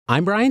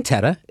I'm Brian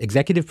Tetta,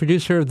 executive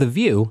producer of The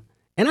View,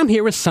 and I'm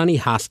here with Sunny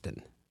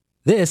Hostin.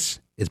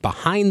 This is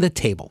Behind the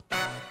Table.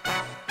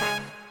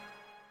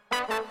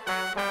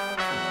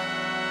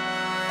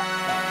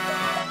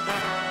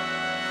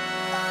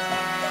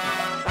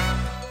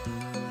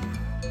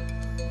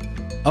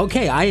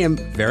 Okay, I am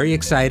very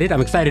excited. I'm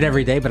excited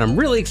every day, but I'm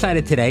really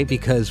excited today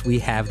because we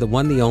have the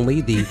one, the only,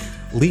 the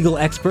legal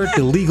expert,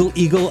 the legal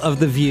eagle of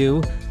The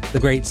View, the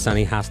great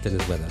Sunny Hostin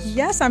is with us.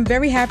 Yes, I'm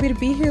very happy to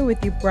be here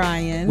with you,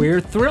 Brian. We're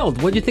thrilled.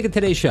 What did you think of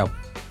today's show?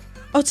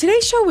 Oh,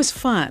 today's show was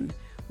fun.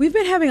 We've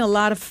been having a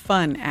lot of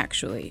fun,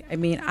 actually. I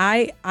mean,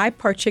 I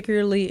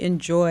particularly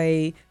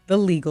enjoy the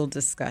legal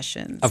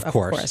discussions. Of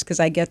course,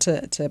 because I get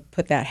to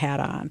put that hat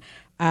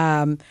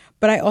on.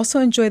 But I also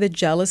enjoy the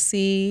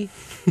jealousy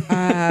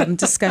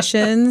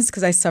discussions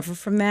because I suffer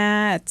from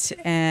that.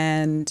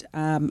 And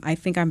I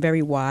think I'm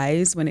very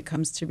wise when it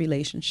comes to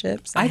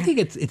relationships. I think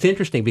it's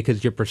interesting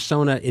because your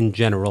persona in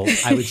general,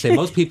 I would say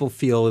most people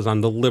feel is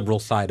on the liberal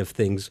side of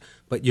things,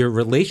 but your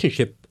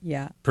relationship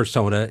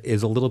persona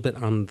is a little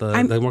bit on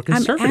the more conservative side of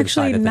things. I'm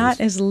actually not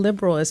as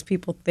liberal as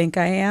people think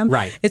I am.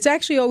 Right. It's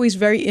actually always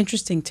very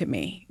interesting to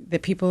me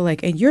that people are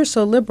like, and you're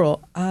so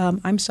liberal.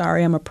 I'm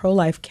sorry, I'm a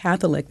pro-life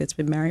Catholic that's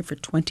been married for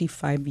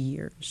 25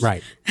 years.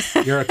 Right.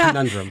 You're a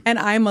conundrum. And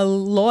I'm a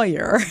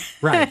lawyer.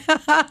 Right.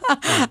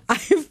 I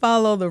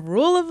follow the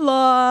rule of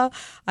law.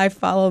 I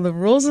follow the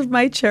rules of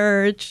my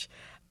church.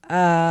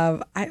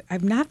 I'm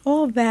not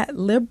all that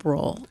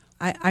liberal.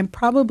 I'm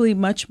probably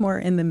much more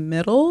in the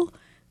middle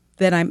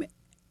than I'm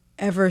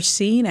ever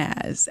seen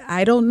as.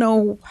 I don't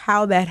know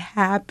how that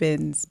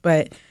happens,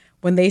 but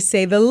when they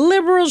say the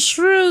liberal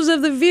shrews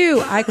of The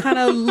View, I kind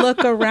of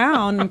look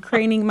around and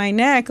craning my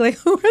neck like,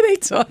 who are they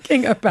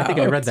talking about? I think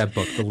I read that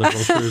book, The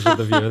Liberal Shrews of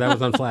The View. That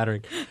was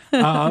unflattering.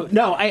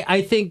 No,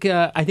 I think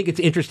it's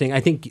interesting. I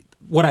think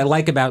what I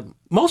like about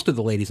most of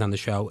the ladies on the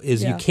show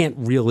is you can't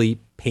really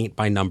paint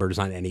by numbers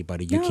on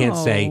anybody. You can't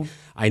say,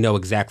 I know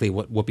exactly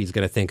what Whoopi's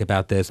going to think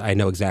about this. I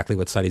know exactly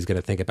what Sunny's going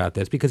to think about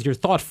this, because you're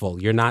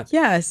thoughtful. You're not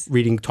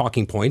reading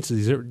talking points.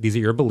 These are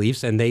your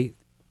beliefs, and they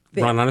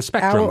run on a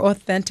spectrum. Our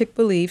authentic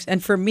beliefs.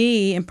 And for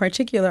me, in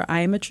particular, I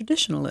am a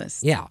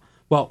traditionalist. Yeah.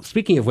 Well,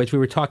 speaking of which, we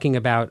were talking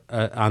about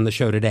on the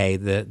show today,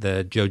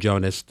 the Joe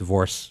Jonas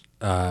divorce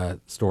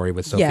story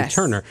with Sophie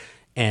Turner.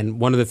 And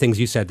one of the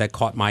things you said that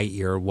caught my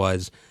ear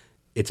was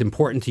it's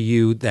important to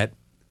you that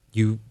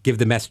you give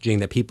the messaging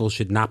that people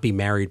should not be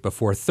married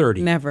before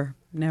 30. Never.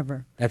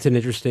 That's an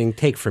interesting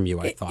take from you,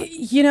 I thought.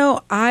 You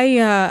know,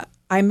 I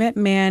met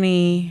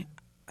Manny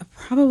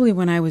probably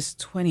when I was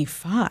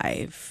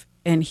 25.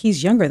 And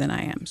he's younger than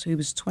I am, so he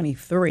was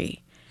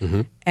 23.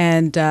 Mm-hmm.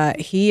 And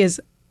he is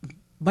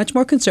much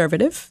more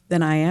conservative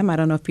than I am. I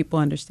don't know if people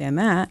understand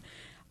that.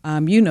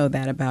 You know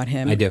that about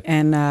him. I do.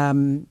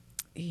 And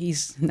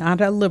he's not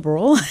a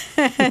liberal.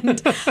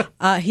 And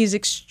he's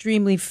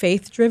extremely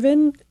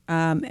faith-driven.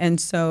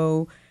 And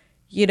so,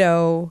 you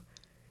know,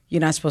 you're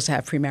not supposed to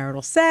have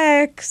premarital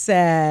sex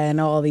and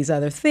all these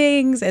other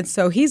things. And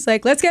so he's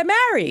like, let's get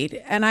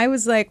married. And I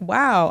was like,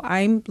 wow,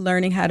 I'm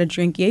learning how to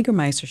drink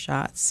Jägermeister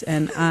shots.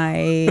 And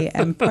I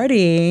am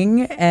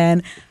partying.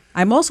 And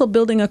I'm also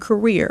building a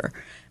career.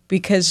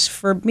 Because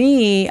for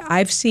me,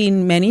 I've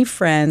seen many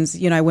friends.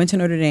 You know, I went to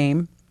Notre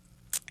Dame.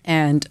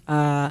 And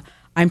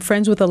I'm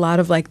friends with a lot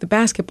of like the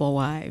basketball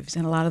wives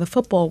and a lot of the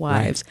football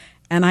wives. Right.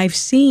 And I've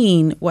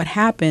seen what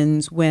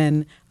happens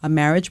when a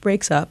marriage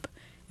breaks up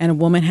and a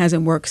woman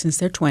hasn't worked since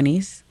their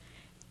 20s,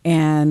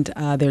 and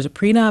there's a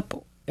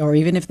prenup, or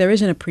even if there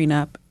isn't a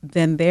prenup,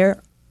 then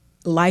their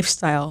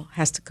lifestyle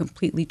has to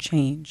completely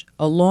change,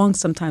 along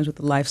sometimes with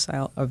the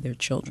lifestyle of their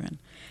children.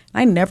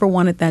 I never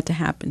wanted that to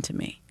happen to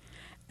me.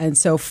 And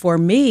so for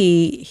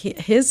me,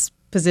 his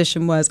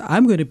position was,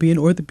 I'm going to be an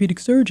orthopedic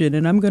surgeon,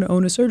 and I'm going to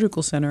own a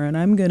surgical center, and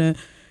I'm going to,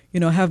 you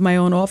know, have my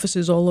own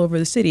offices all over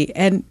the city.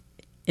 And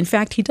in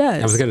fact, he does.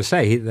 I was going to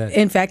say.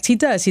 In fact, he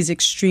does. He's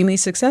extremely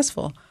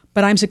successful.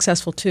 But I'm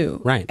successful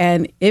too. Right.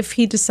 And if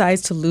he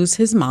decides to lose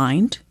his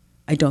mind,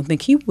 I don't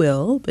think he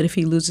will, but if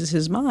he loses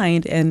his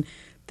mind and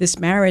this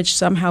marriage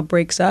somehow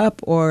breaks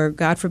up or,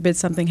 God forbid,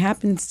 something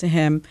happens to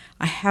him,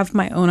 I have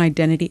my own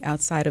identity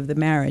outside of the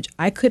marriage.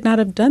 I could not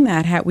have done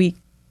that had we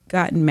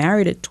gotten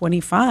married at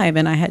 25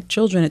 and I had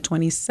children at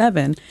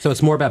 27. So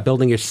it's more about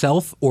building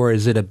yourself, or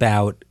is it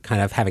about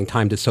kind of having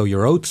time to sow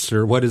your oats,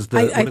 or what is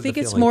the I think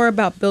it's more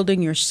about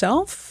building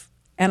yourself,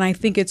 and I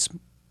think it's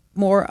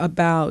more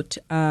about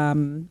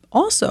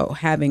also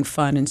having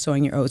fun and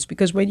sowing your oats,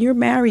 because when you're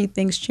married,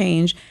 things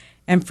change.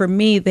 And for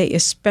me, they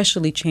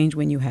especially change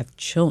when you have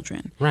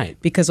children.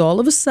 Right. Because all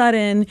of a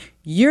sudden,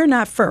 you're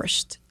not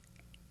first.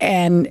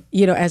 And,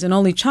 you know, as an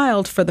only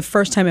child, for the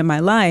first time in my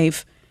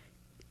life,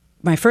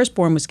 my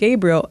firstborn was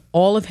Gabriel.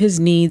 All of his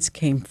needs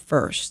came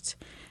first.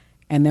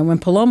 And then when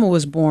Paloma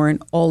was born,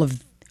 all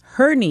of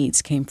her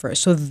needs came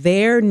first. So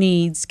their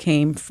needs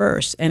came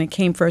first. And it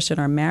came first in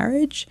our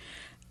marriage.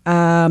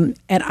 And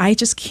I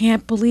just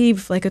can't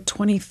believe like a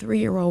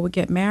 23-year-old would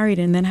get married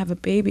and then have a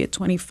baby at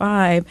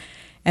 25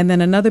 and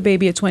then another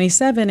baby at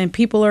 27, and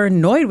people are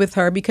annoyed with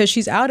her because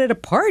she's out at a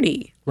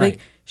party. Right. Like,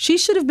 She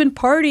should have been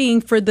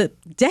partying for the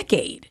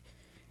decade.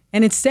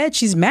 And instead,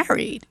 she's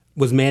married.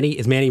 Is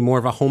Manny more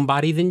of a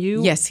homebody than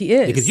you? Yes, he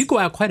is. Because you go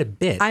out quite a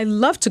bit. I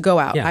love to go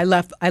out. Yeah.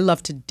 I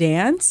love to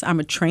dance. I'm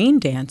a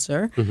trained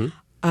dancer.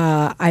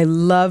 I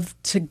love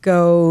to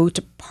go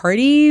to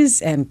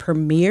parties and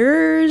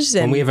premieres.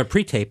 And when we have a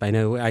pre-tape, I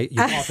know you've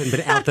often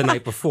been out the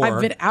night before.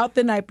 I've been out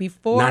the night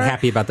before. Not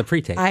happy about the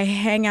pre-tape. I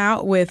hang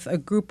out with a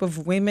group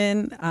of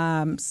women.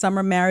 Some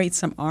are married,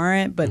 some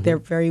aren't, but they're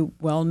very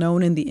well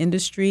known in the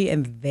industry,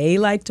 and they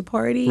like to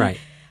party. Right.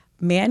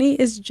 Manny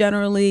is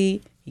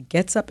generally, he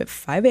gets up at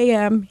 5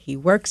 a.m., he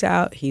works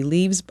out, he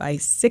leaves by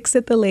 6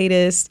 at the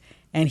latest,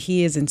 and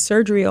he is in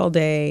surgery all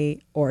day,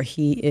 or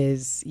he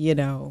is,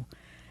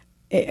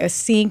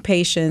 seeing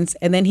patients,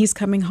 and then he's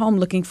coming home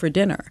looking for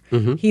dinner.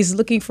 He's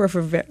looking for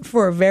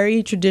a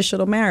very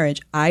traditional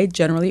marriage. I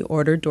generally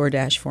order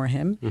DoorDash for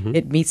him.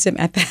 It meets him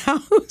at the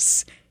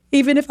house,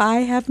 even if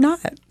I have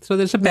not. So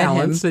there's a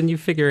balance, and you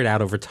figure it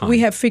out over time. We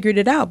have figured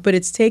it out, but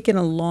it's taken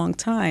a long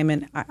time,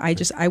 and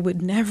I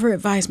would never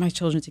advise my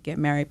children to get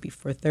married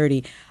before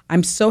 30.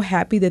 I'm so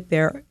happy that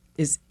there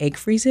is egg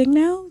freezing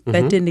now.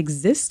 That didn't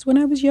exist when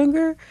I was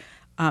younger.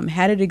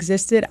 Had it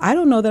existed, I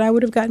don't know that I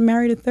would have gotten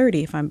married at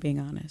 30, if I'm being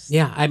honest.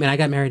 Yeah, I mean, I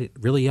got married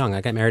really young.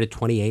 I got married at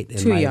 28. And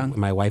Too young.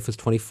 My wife was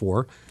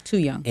 24. Too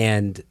young.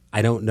 And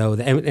I don't know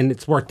that, and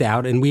it's worked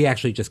out. And we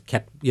actually just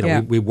kept,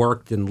 we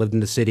worked and lived in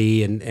the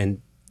city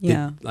and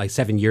did like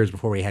 7 years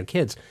before we had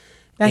kids.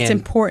 That's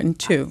important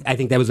too. I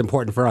think that was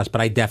important for us,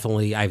 but I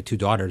have 2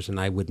 daughters, and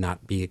I would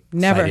not be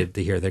excited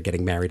to hear they're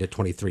getting married at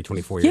 23,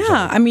 24 years old.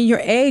 Yeah, I mean,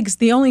 your eggs,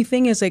 the only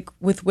thing is like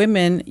with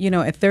women,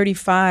 at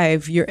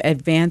 35, you're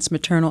advanced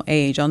maternal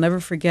age. I'll never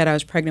forget, I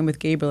was pregnant with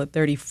Gabriel at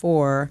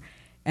 34,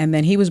 and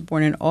then he was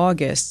born in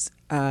August,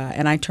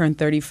 and I turned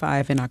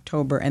 35 in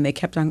October, and they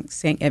kept on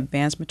saying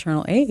advanced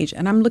maternal age.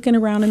 And I'm looking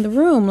around in the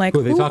room like,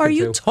 who are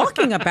you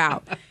talking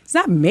about? It's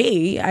not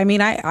me. I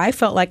mean, I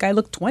felt like I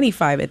looked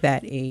 25 at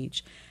that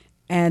age.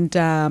 And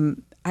I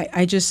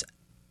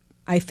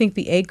think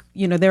the egg,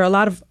 there are a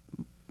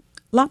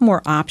lot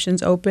more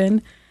options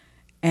open,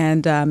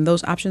 and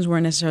those options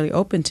weren't necessarily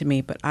open to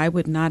me. But I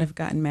would not have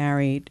gotten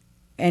married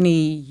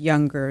any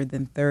younger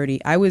than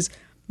 30. I was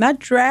not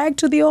dragged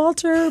to the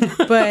altar,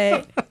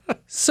 but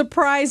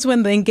surprised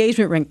when the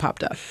engagement ring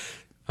popped up.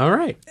 All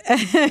right.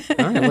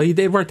 Well,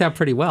 it worked out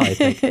pretty well, I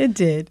think. It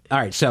did. All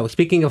right. So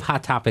speaking of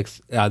hot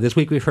topics, this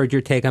week we've heard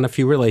your take on a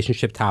few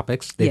relationship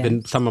topics. They've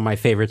been some of my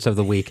favorites of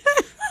the week.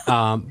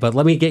 But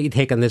let me get your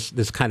take on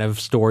this kind of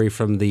story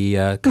from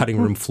the cutting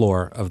room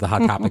floor of the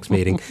Hot Topics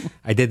meeting.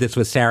 I did this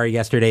with Sarah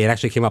yesterday. It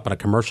actually came up on a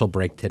commercial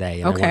break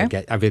today.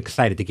 And I'm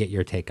excited to get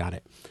your take on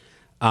it.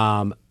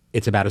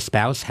 It's about a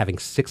spouse having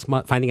 6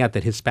 months, finding out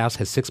that his spouse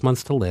has 6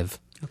 months to live.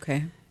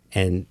 Okay.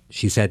 And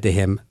she said to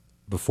him,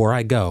 "Before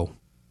I go,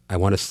 I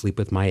want to sleep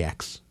with my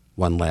ex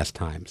one last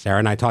time." Sarah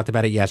and I talked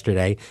about it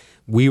yesterday.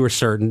 We were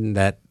certain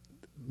that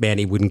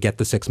Manny wouldn't get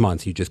the 6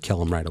 months. You just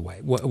kill him right away.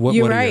 What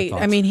You're are right. Your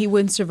thoughts? I mean, he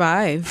wouldn't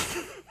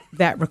survive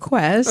that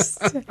request.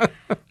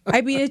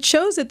 I mean, it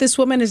shows that this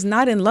woman is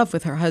not in love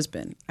with her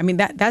husband. I mean,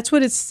 that's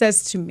what it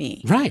says to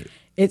me. Right.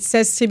 It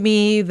says to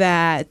me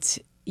that,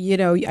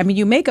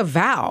 you make a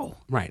vow.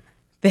 Right.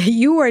 That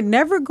you are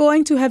never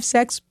going to have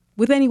sex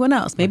with anyone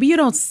else. Maybe you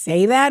don't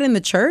say that in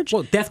the church.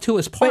 Well, death to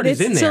us part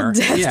is in there. But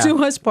it's still death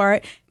to us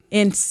part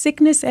in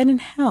sickness and in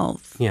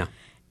health. Yeah.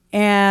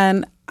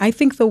 And I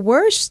think the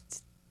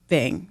worst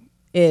thing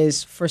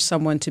is for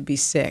someone to be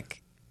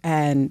sick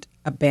and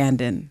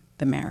abandon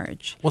the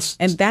marriage. Well,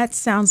 and that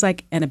sounds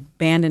like an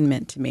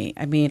abandonment to me.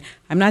 I mean,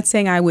 I'm not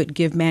saying I would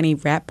give Manny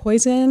rat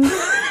poison,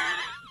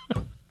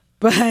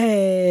 but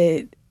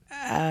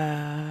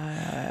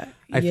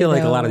I feel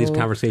like a lot of these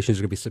conversations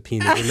are going to be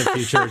subpoenaed in the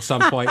future at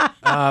some point.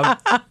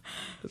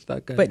 It's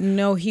not good. But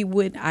no, he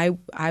would.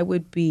 I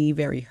would be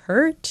very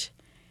hurt,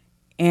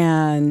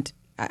 and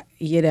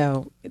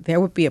it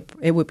would be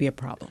a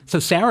problem. So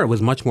Sarah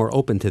was much more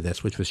open to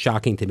this, which was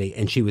shocking to me,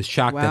 and she was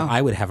shocked that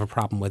I would have a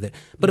problem with it.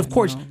 But of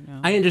course,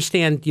 I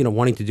understand,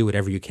 wanting to do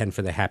whatever you can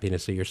for the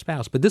happiness of your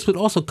spouse. But this would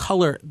also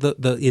color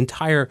the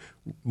entire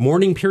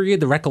mourning period,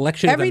 the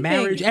recollection of the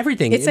marriage,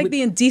 everything. It's like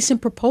the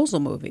indecent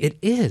proposal movie. It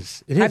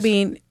is. It is. I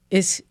mean,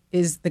 is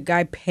the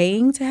guy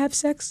paying to have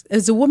sex?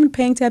 Is the woman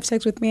paying to have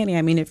sex with Manny?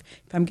 I mean, if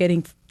I'm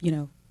getting,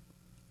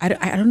 I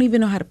don't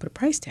even know how to put a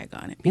price tag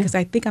on it because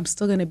I think I'm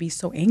still going to be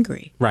so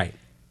angry. Right.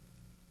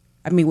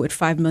 I mean, would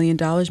 $5 million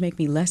make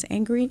me less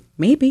angry?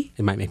 Maybe.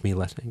 It might make me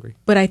less angry.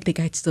 But I think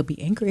I'd still be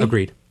angry.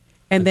 Agreed.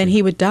 And then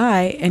he would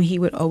die, and he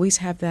would always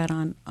have that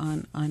on.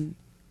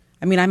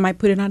 I mean, I might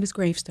put it on his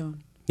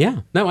gravestone.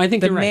 Yeah. No, I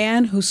think you're right. The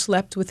man who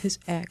slept with his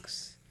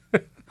ex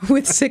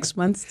with 6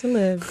 months to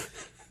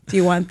live. Do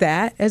you want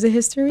that as a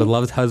history?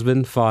 Beloved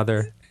husband,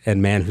 father,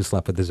 and man who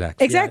slept with his ex.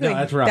 Exactly. Yeah, no,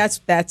 that's rough.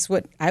 That's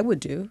what I would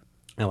do.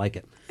 I like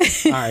it.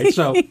 All right,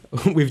 so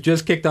we've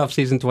just kicked off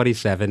season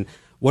 27.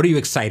 What are you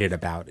excited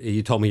about?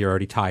 You told me you're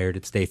already tired.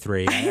 It's day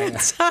 3.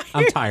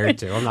 I'm tired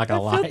too. I'm not going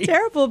to lie. I feel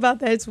terrible about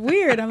that. It's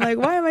weird. I'm like,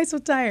 why am I so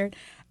tired?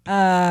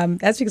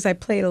 That's because I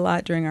played a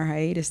lot during our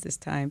hiatus this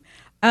time.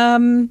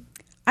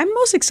 I'm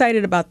most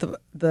excited about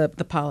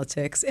the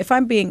politics. If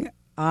I'm being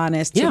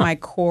honest, to my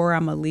core,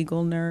 I'm a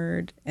legal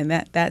nerd, and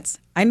that's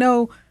I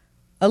know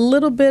a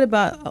little bit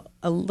about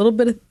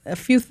a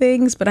few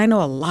things, but I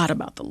know a lot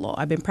about the law.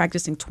 I've been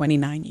practicing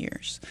 29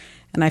 years,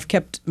 and I've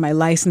kept my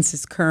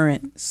licenses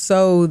current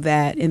so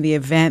that in the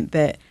event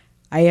that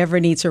I ever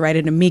need to write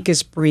an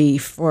amicus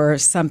brief or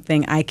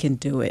something, I can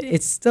do it.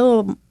 It's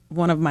still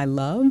one of my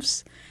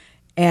loves,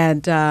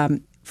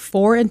 and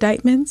 4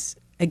 indictments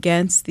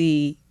against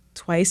the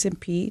twice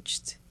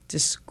impeached,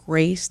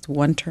 disgraced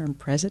one-term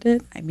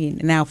president. I mean,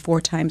 now 4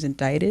 times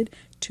indicted,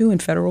 2 in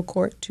federal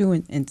court,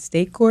 2 in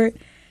state court.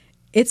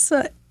 It's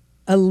a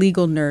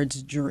legal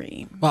nerd's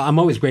dream. Well, I'm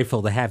always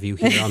grateful to have you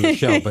here on the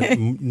show, but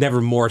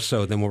never more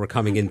so than when we're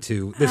coming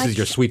into, this is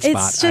your sweet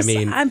spot.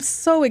 I'm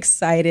so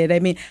excited. I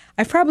mean,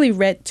 I've probably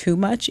read too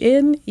much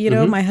in,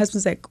 my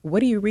husband's like,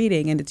 what are you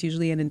reading? And it's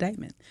usually an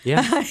indictment.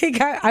 Yeah.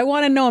 I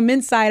want to know them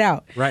inside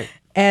out. Right.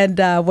 And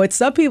what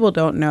some people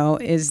don't know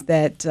is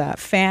that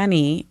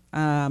Fannie,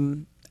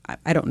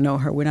 I don't know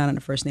her, we're not on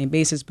a first name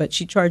basis, but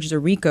she charged a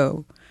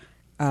RICO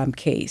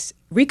case.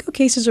 RICO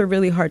cases are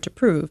really hard to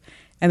prove.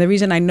 And the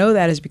reason I know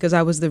that is because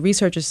I was the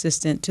research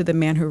assistant to the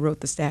man who wrote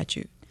the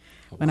statute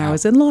when I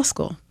was in law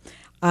school.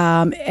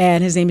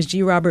 And his name is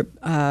G. Robert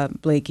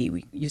Blakey.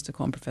 We used to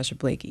call him Professor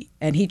Blakey.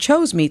 And he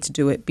chose me to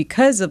do it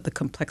because of the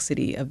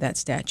complexity of that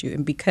statute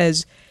and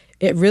because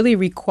it really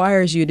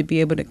requires you to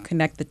be able to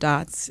connect the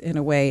dots in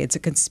a way. It's a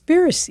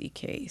conspiracy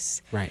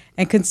case. Right.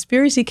 And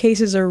conspiracy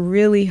cases are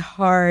really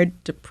hard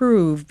to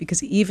prove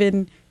because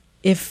even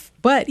if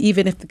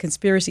the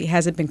conspiracy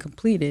hasn't been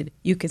completed,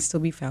 you can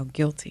still be found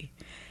guilty.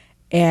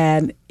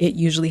 And it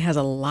usually has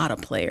a lot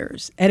of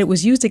players. And it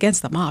was used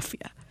against the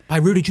mafia. By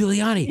Rudy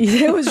Giuliani.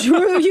 It was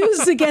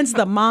used against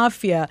the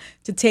mafia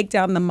to take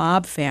down the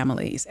mob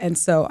families. And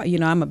so,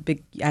 I'm a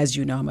big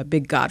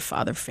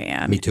Godfather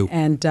fan. Me too.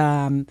 And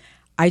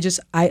I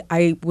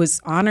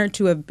was honored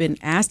to have been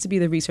asked to be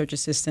the research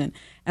assistant,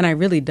 and I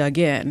really dug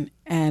in.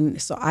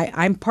 And so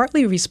I'm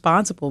partly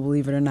responsible,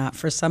 believe it or not,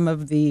 for some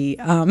of the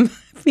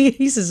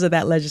pieces of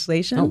that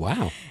legislation. Oh,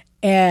 wow.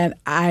 And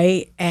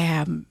I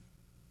am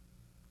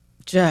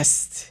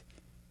just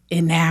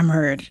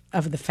enamored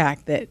of the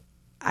fact that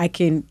I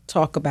can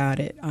talk about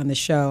it on the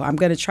show. I'm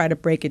going to try to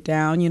break it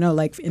down.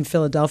 Like in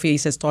Philadelphia, he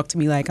says, talk to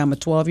me like I'm a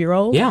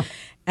 12-year-old. Yeah.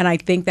 And I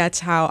think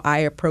that's how I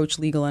approach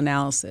legal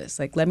analysis.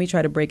 Like, let me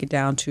try to break it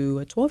down to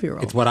a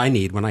 12-year-old. It's what I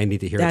need when I need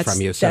to hear it from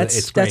you. So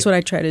it's great. That's what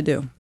I try to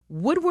do.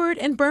 Woodward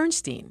and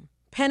Bernstein,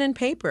 pen and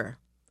paper,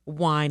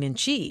 wine and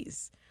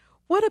cheese.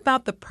 What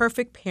about the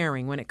perfect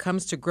pairing when it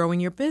comes to growing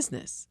your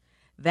business?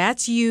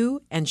 That's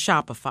you and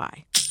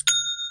Shopify.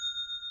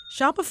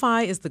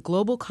 Shopify is the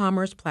global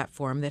commerce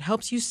platform that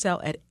helps you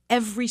sell at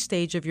every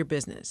stage of your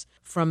business,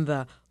 from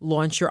the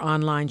launch your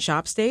online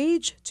shop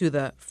stage to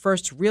the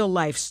first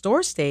real-life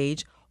store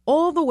stage,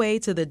 all the way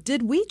to the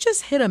did we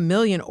just hit 1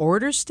 million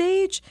orders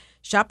stage.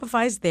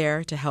 Shopify's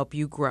there to help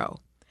you grow.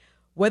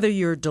 Whether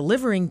you're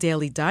delivering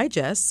daily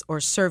digests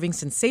or serving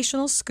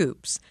sensational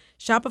scoops,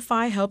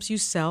 Shopify helps you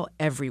sell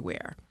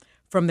everywhere.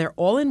 From their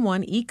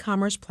all-in-one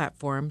e-commerce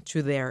platform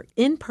to their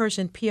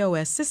in-person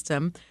POS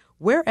system,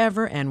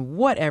 wherever and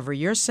whatever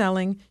you're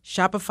selling,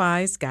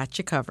 Shopify's got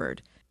you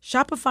covered.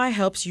 Shopify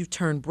helps you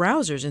turn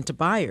browsers into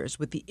buyers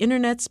with the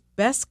internet's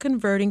best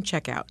converting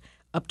checkout,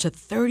 up to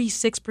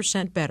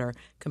 36% better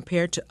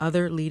compared to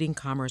other leading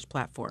commerce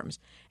platforms.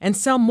 And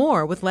sell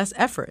more with less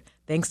effort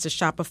thanks to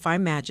Shopify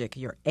Magic,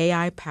 your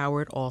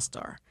AI-powered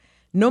all-star.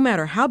 No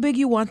matter how big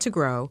you want to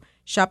grow,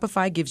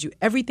 Shopify gives you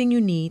everything you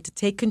need to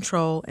take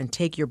control and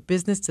take your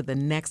business to the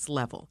next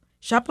level.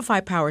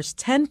 Shopify powers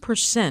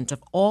 10%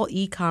 of all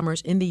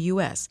e-commerce in the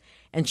U.S.,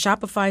 and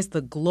Shopify's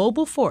the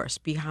global force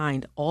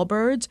behind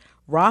Allbirds,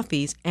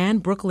 Rothy's,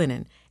 and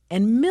Brooklinen,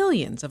 and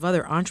millions of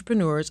other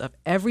entrepreneurs of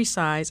every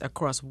size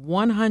across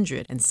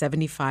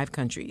 175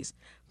 countries.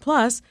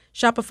 Plus,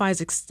 Shopify's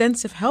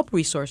extensive help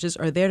resources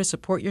are there to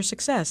support your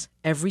success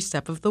every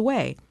step of the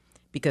way.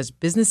 Because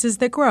businesses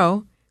that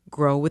grow,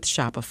 grow with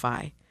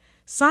Shopify.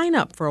 Sign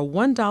up for a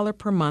 $1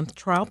 per month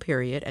trial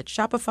period at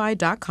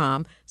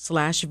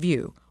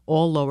shopify.com/view,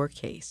 all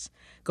lowercase.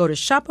 Go to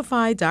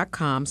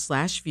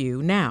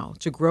shopify.com/view now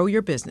to grow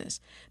your business,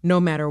 no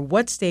matter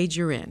what stage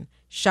you're in.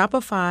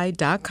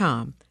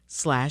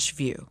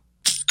 Shopify.com/view.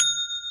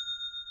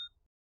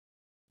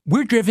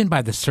 We're driven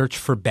by the search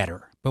for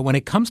better. But when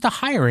it comes to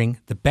hiring,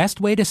 the best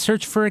way to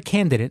search for a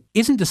candidate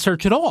isn't to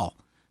search at all.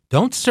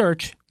 Don't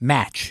search,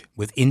 match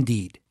with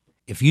Indeed.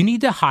 If you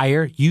need to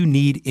hire, you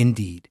need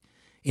Indeed.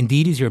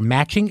 Indeed is your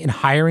matching and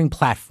hiring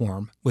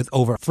platform with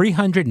over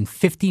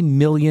 350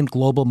 million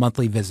global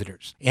monthly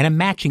visitors and a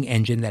matching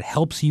engine that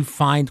helps you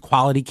find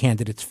quality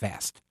candidates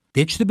fast.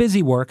 Ditch the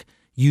busy work.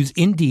 Use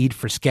Indeed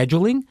for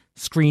scheduling,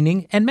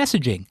 screening, and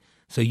messaging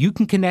so you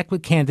can connect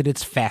with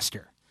candidates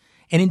faster.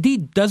 And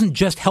Indeed doesn't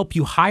just help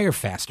you hire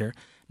faster.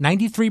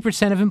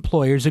 93% of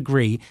employers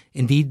agree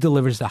Indeed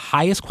delivers the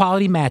highest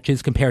quality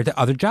matches compared to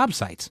other job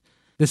sites.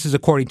 This is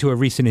according to a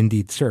recent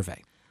Indeed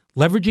survey.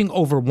 Leveraging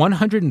over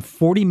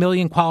 140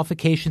 million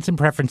qualifications and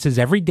preferences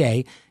every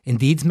day,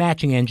 Indeed's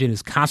matching engine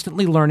is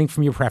constantly learning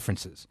from your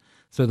preferences.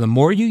 So the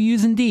more you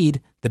use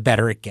Indeed, the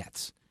better it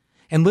gets.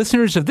 And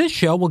listeners of this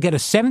show will get a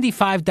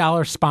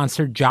 $75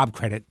 sponsored job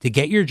credit to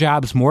get your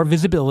jobs more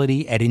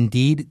visibility at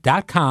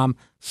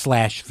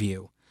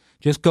Indeed.com/view.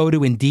 Just go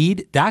to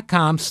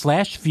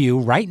Indeed.com/view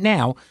right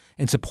now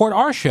and support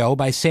our show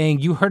by saying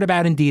you heard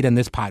about Indeed on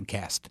this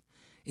podcast.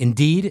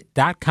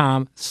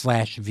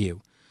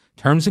 Indeed.com/view.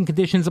 Terms and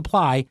conditions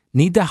apply.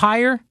 Need to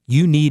hire?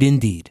 You need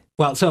Indeed.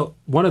 Well, so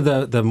one of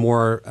the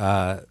more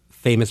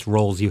famous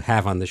roles you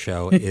have on the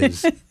show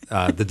is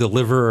the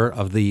deliverer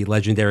of the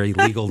legendary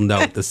legal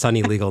note, the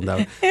Sunny legal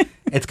note.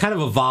 It's kind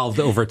of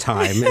evolved over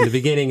time. In the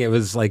beginning, it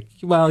was like,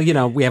 well,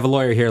 we have a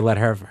lawyer here, let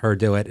her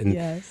do it. And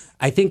Yes.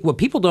 I think what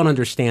people don't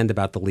understand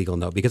about the legal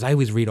note, because I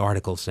always read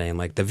articles saying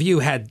like The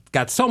View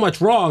got so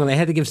much wrong and they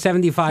had to give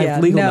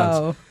 75 legal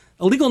notes.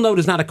 A legal note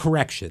is not a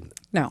correction.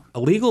 No. A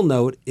legal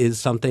note is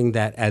something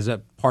that, as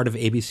a part of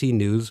ABC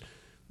News,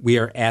 we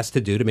are asked to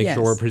do to make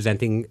sure we're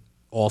presenting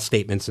all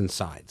statements and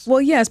sides.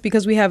 Well, yes,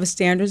 because we have a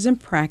standards and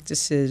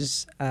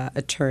practices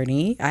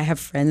attorney. I have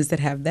friends that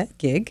have that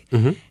gig,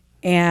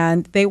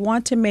 and they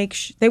want to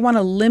they want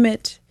to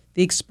limit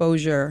the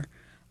exposure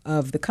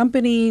of the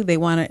company. They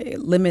want to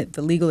limit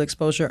the legal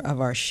exposure of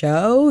our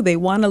show. They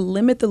want to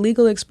limit the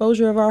legal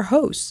exposure of our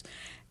hosts.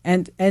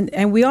 And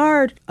we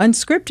are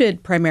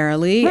unscripted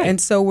primarily, right.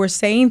 And so we're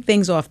saying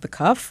things off the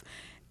cuff.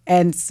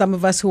 And some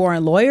of us who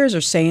aren't lawyers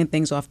are saying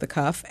things off the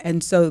cuff.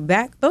 And so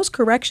those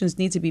corrections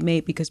need to be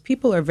made because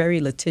people are very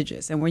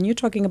litigious. And when you're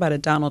talking about a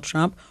Donald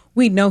Trump,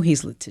 we know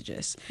he's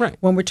litigious. Right.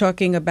 When we're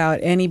talking about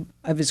any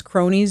of his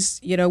cronies,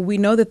 we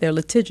know that they're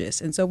litigious.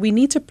 And so we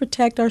need to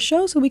protect our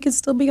show so we can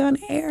still be on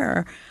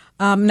air.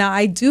 Now,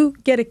 I do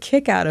get a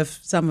kick out of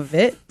some of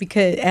it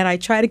and I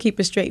try to keep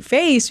a straight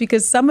face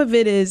because some of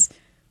it is,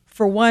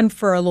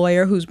 for a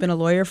lawyer who's been a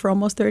lawyer for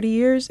almost 30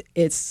 years,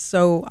 it's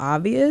so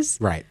obvious.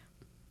 Right.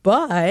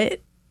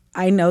 But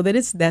I know that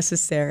it's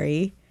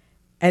necessary.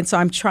 And so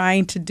I'm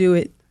trying to do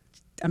it.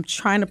 I'm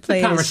trying to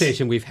play the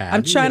conversation we've had.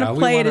 I'm trying to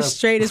play it as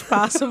straight as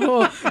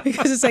possible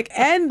because it's like,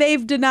 and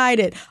they've denied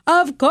it.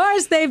 Of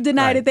course they've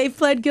denied it. They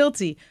pled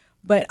guilty.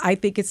 But I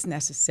think it's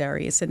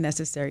necessary. It's a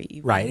necessary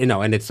evil. Right.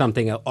 And it's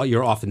something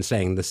you're often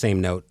saying the same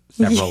note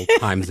several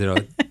times in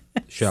a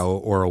show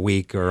or a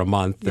week or a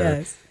month.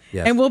 Yes.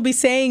 And we'll be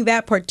saying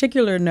that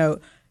particular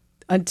note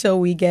until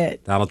we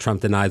get Donald Trump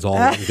denies all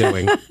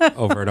wrongdoing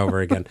over and over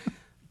again.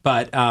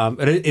 But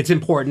it's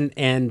important,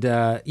 and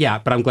but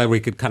I'm glad we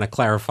could kind of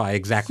clarify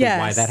exactly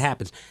why that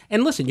happens.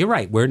 And listen, you're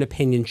right. We're an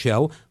opinion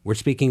show. We're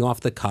speaking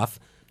off the cuff.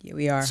 Yeah,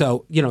 we are.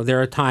 So,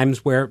 there are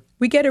times where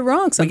we get it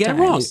wrong sometimes. We get it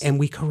wrong, and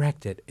we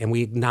correct it, and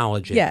we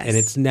acknowledge it. Yes. And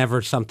it's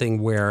never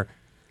something where...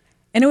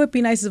 And it would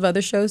be nice if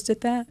other shows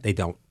did that. They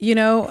don't.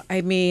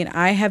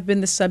 I have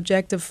been the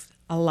subject of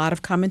a lot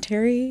of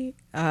commentary,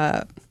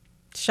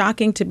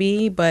 shocking to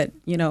me, but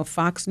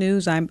Fox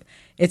News,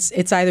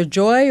 it's either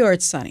joy or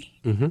it's sunny,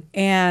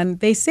 and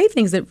they say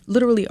things that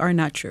literally are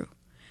not true.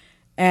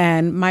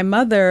 And my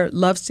mother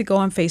loves to go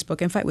on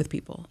Facebook and fight with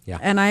people. Yeah.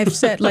 And I've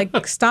said,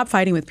 stop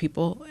fighting with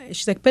people.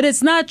 She's like, but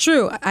it's not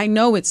true. I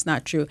know it's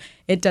not true.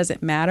 It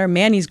doesn't matter.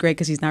 Manny's great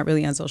because he's not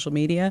really on social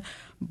media.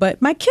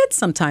 But my kids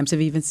sometimes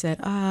have even said,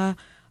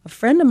 a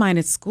friend of mine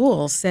at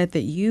school said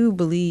that you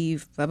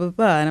believe blah, blah,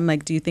 blah. And I'm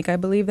like, do you think I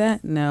believe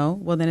that? No.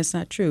 Well, then it's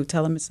not true.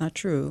 Tell them it's not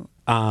true.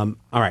 All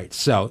right.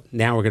 So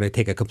now we're going to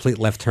take a complete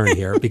left turn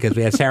here because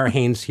we had Sarah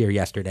Haynes here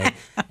yesterday.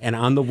 And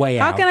on the way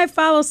out... How can I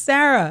follow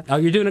Sarah? Oh,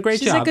 you're doing a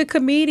great job. She's like a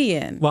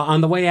comedian. Well,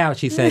 on the way out,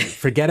 she said,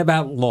 forget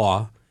about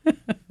law.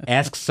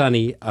 Ask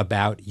Sunny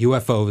about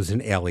UFOs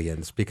and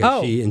aliens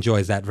because she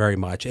enjoys that very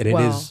much. And it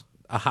is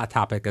a hot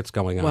topic that's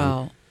going on.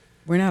 Well,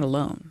 we're not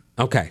alone.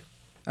 Okay.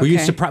 Were you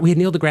surprised? We had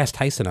Neil deGrasse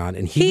Tyson on,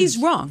 and he's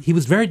wrong. He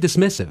was very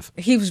dismissive.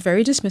 He was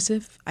very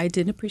dismissive. I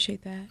didn't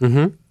appreciate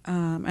that.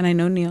 And I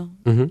know Neil.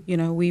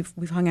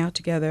 We've hung out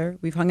together.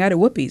 We've hung out at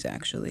Whoopi's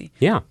actually.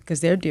 Yeah,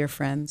 because they're dear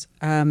friends.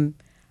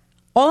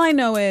 All I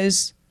know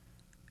is,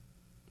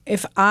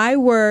 if I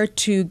were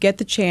to get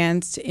the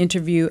chance to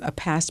interview a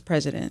past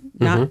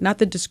president, not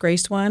the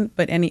disgraced one,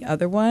 but any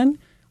other one,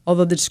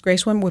 although the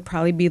disgraced one would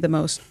probably be the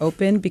most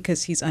open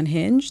because he's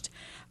unhinged.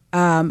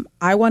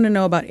 I want to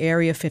know about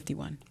Area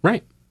 51.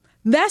 Right.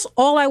 That's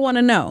all I want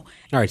to know.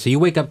 All right. So you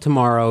wake up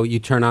tomorrow, you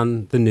turn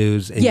on the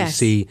news, and you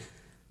see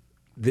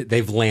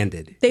they've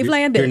landed.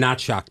 Landed. You're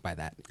not shocked by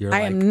that.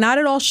 I am not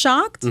at all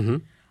shocked.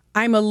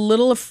 I'm a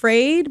little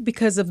afraid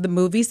because of the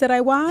movies that I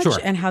watch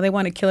and how they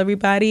want to kill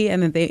everybody,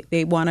 and then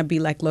they want to be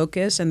like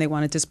locusts and they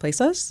want to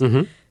displace us.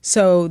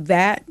 So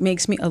that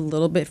makes me a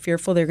little bit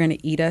fearful. They're going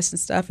to eat us and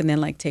stuff and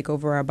then take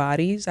over our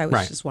bodies. I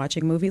was just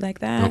watching a movie like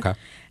that. Okay.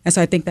 And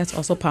so I think that's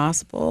also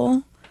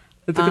possible.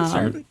 It's a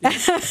concern.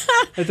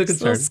 It's a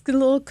concern. It's a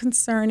little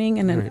concerning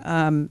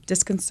and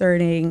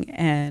disconcerting,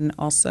 and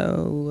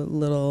also a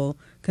little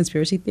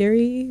conspiracy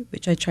theory,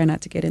 which I try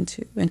not to get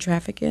into and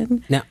traffic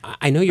in. Now,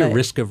 I know you're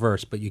risk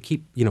averse, but we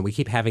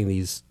keep having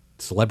these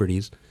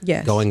celebrities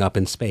Yes. going up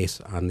in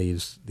space on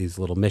these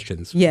little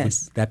missions.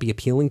 Yes. Would that be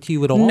appealing to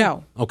you at all?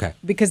 No. Okay.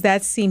 Because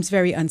that seems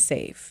very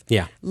unsafe.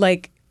 Yeah.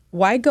 Like,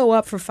 why go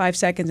up for 5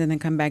 seconds and then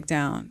come back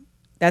down?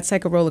 That's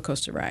like a roller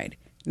coaster ride.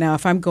 Now,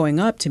 if I'm going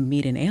up to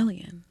meet an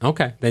alien,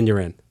 Okay. Then you're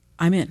in.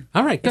 I'm in.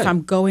 All right, good. If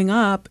I'm going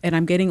up and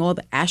I'm getting all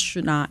the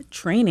astronaut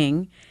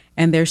training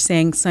and they're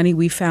saying, Sonny,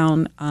 we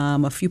found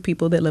a few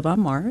people that live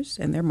on Mars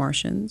and they're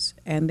Martians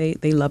and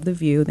they love the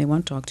view and they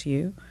want to talk to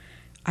you,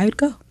 I would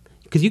go.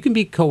 Because you can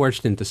be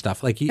coerced into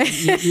stuff. Like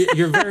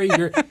you're very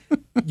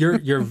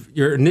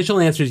your initial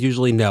answer is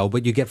usually no,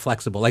 but you get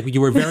flexible. Like you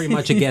were very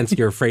much against.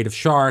 You're afraid of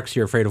sharks.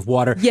 You're afraid of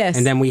water. Yes.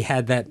 And then we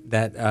had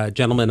that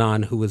gentleman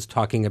on who was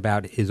talking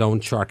about his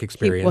own shark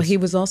experience. He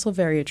was also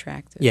very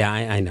attractive. Yeah,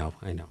 I know.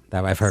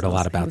 That I've heard a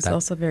lot about He was that.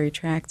 also very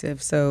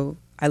attractive. So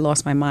I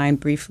lost my mind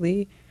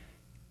briefly.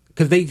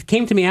 Because they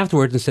came to me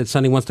afterwards and said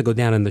Sonny wants to go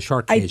down in the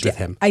shark cage with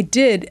him. I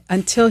did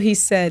until he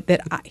said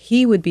that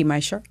he would be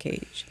my shark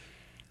cage.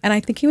 And I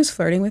think he was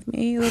flirting with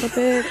me a little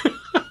bit.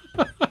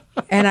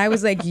 And I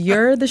was like,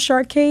 you're the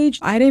shark cage?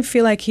 I didn't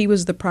feel like he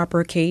was the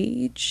proper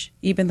cage,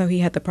 even though he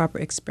had the proper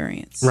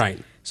experience. Right.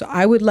 So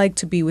I would like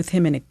to be with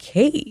him in a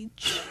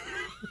cage.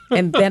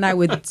 And then I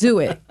would do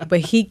it.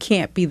 But he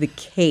can't be the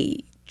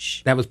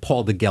cage. That was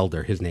Paul de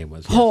Gelder, his name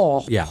was.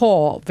 Paul. Yeah.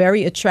 Paul.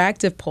 Very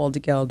attractive Paul de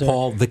Gelder.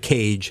 Paul the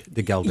Cage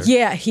de Gelder.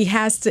 Yeah, he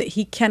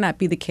cannot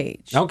be the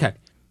cage. Okay.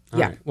 All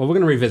Yeah. right. Well, we're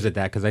going to revisit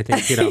that because I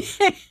think,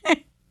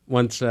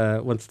 once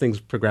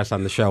things progress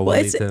on the show,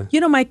 we'll need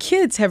to. My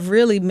kids have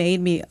really made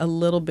me a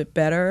little bit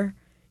better.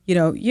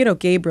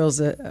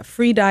 Gabriel's a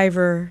free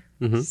diver,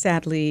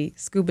 sadly,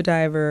 scuba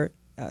diver,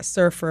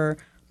 surfer.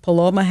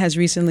 Paloma has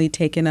recently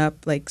taken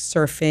up like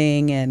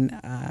surfing and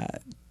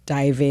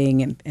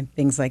diving and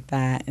things like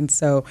that. And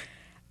so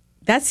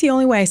that's the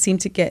only way I seem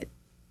to get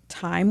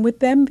time with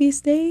them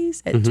these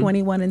days at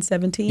 21 and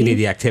 17. You need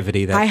the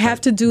activity. I have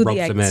to do the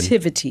ropes them in.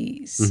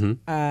 activities.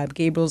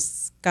 Gabriel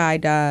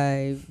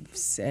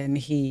skydives and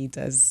he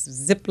does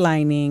zip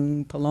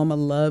lining. Paloma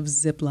loves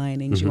zip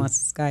lining. She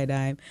wants to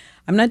skydive.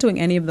 I'm not doing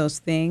any of those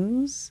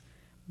things,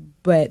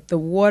 but the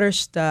water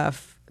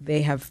stuff,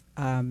 they have,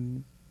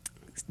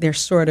 they're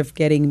sort of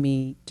getting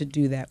me to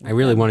do that. I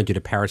really wanted you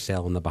to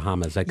parasail in the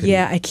Bahamas. I can't do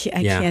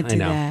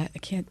that. I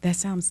can't.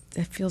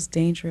 That feels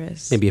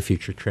dangerous. Maybe a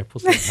future trip.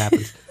 We'll see what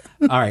happens.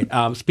 All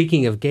right.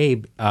 Speaking of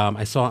Gabe,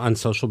 I saw on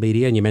social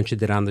media, and you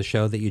mentioned it on the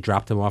show, that you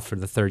dropped him off for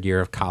the third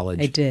year of college.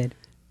 I did.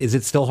 Is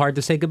it still hard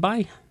to say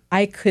goodbye?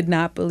 I could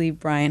not believe,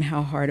 Brian,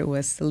 how hard it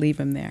was to leave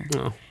him there.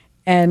 Oh.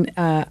 And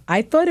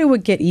I thought it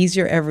would get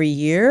easier every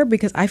year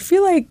because I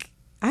feel like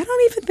I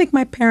don't even think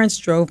my parents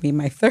drove me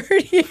my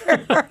third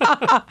year.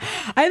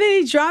 I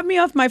think he dropped me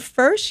off my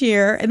first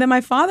year, and then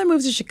my father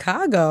moved to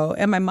Chicago,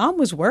 and my mom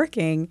was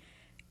working,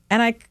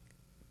 and I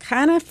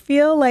kind of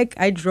feel like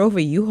I drove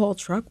a U-Haul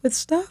truck with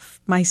stuff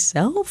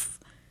myself.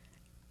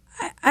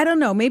 I don't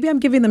know. Maybe I'm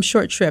giving them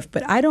short shrift,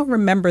 but I don't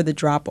remember the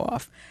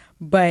drop-off.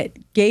 But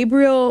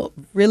Gabriel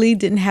really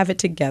didn't have it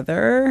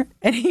together,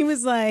 and he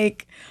was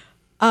like,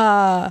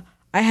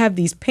 I have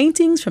these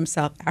paintings from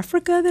South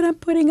Africa that I'm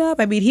putting up.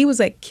 I mean, he was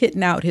like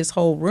kitting out his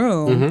whole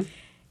room.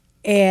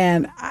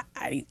 And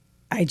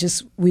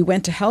we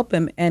went to help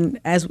him. And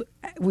as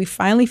we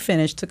finally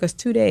finished, took us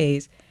 2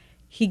 days,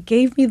 he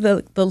gave me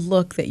the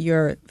look that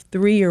your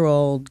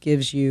 3-year-old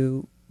gives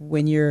you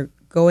when you're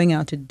going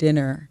out to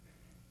dinner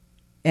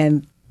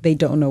and they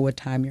don't know what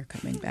time you're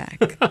coming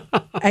back.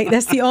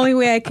 That's the only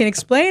way I can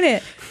explain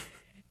it.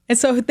 And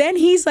so then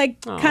he's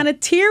like kind of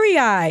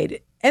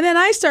teary-eyed. And then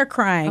I start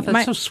crying. Oh,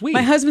 that's so sweet.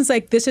 My husband's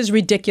like, this is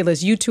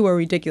ridiculous. You two are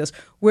ridiculous.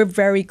 We're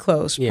very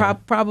close. Yeah.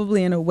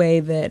 Probably in a way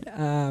that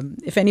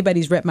if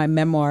anybody's read my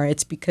memoir,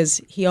 it's because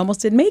he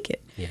almost didn't make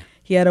it. Yeah.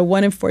 He had a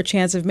 1 in 4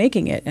 chance of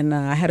making it. And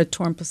I had a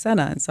torn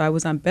placenta. And so I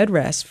was on bed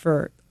rest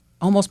for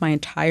almost my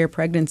entire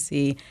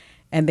pregnancy.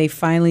 And they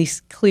finally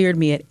cleared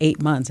me at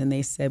 8 months. And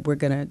they said, we're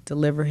going to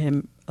deliver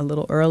him a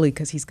little early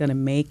because he's going to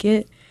make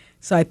it.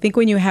 So I think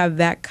when you have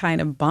that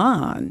kind of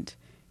bond,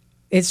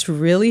 it's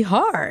really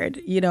hard.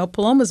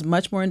 Paloma's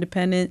much more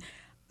independent.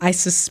 I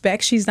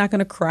suspect she's not going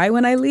to cry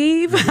when I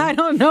leave. I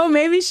don't know.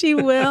 Maybe she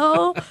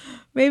will.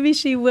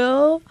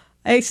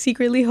 I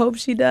secretly hope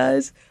she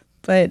does.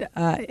 But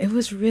it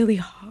was really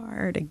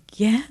hard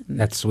again.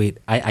 That's sweet.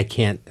 I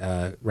can't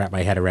wrap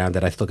my head around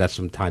it. I still got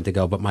some time to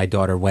go. But my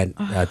daughter went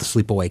to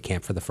sleepaway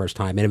camp for the first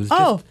time. And it was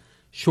just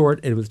short.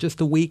 It was just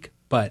a week.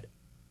 But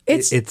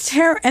it's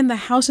terrible. And the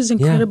house is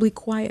incredibly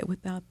quiet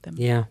without them.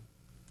 Yeah.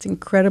 It's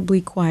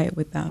incredibly quiet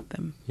without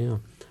them. Yeah.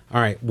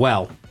 All right.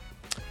 Well,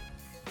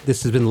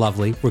 this has been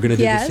lovely. We're going to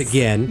do this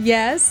again.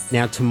 Yes.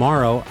 Now,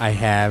 tomorrow, I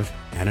have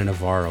Anna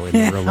Navarro in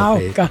the room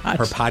with me. Gosh.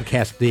 Her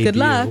podcast debut. Good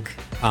luck.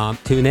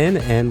 Tune in,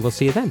 and we'll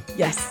see you then.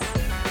 Yes.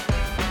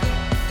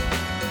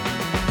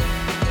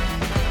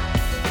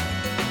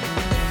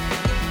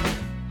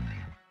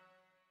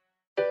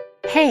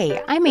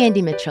 Hey, I'm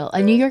Andy Mitchell,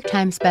 a New York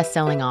Times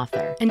bestselling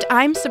author. And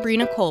I'm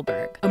Sabrina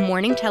Kohlberg, a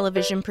morning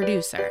television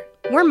producer.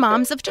 We're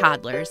moms of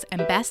toddlers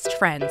and best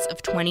friends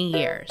of 20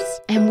 years.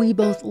 And we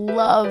both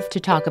love to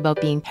talk about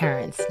being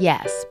parents,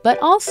 yes, but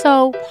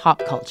also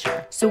pop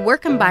culture. So we're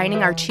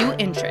combining our two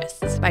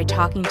interests by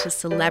talking to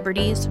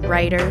celebrities,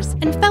 writers,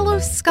 and fellow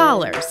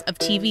scholars of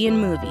TV and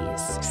movies.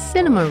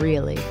 Cinema,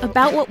 really.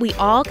 About what we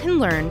all can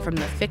learn from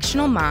the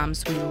fictional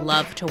moms we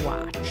love to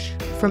watch.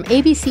 From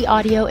ABC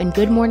Audio and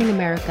Good Morning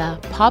America,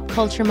 Pop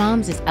Culture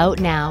Moms is out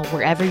now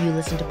wherever you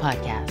listen to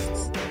podcasts.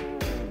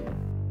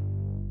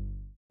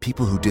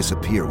 People who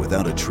disappear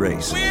without a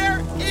trace.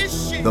 Where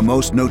is she? The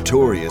most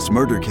notorious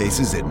murder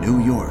cases in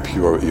New York.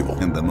 Pure evil.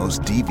 And the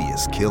most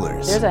devious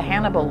killers. There's a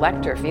Hannibal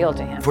Lecter feel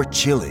to him. For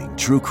chilling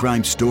true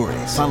crime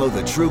stories, follow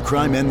the True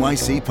Crime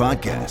NYC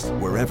podcast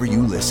wherever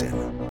you listen.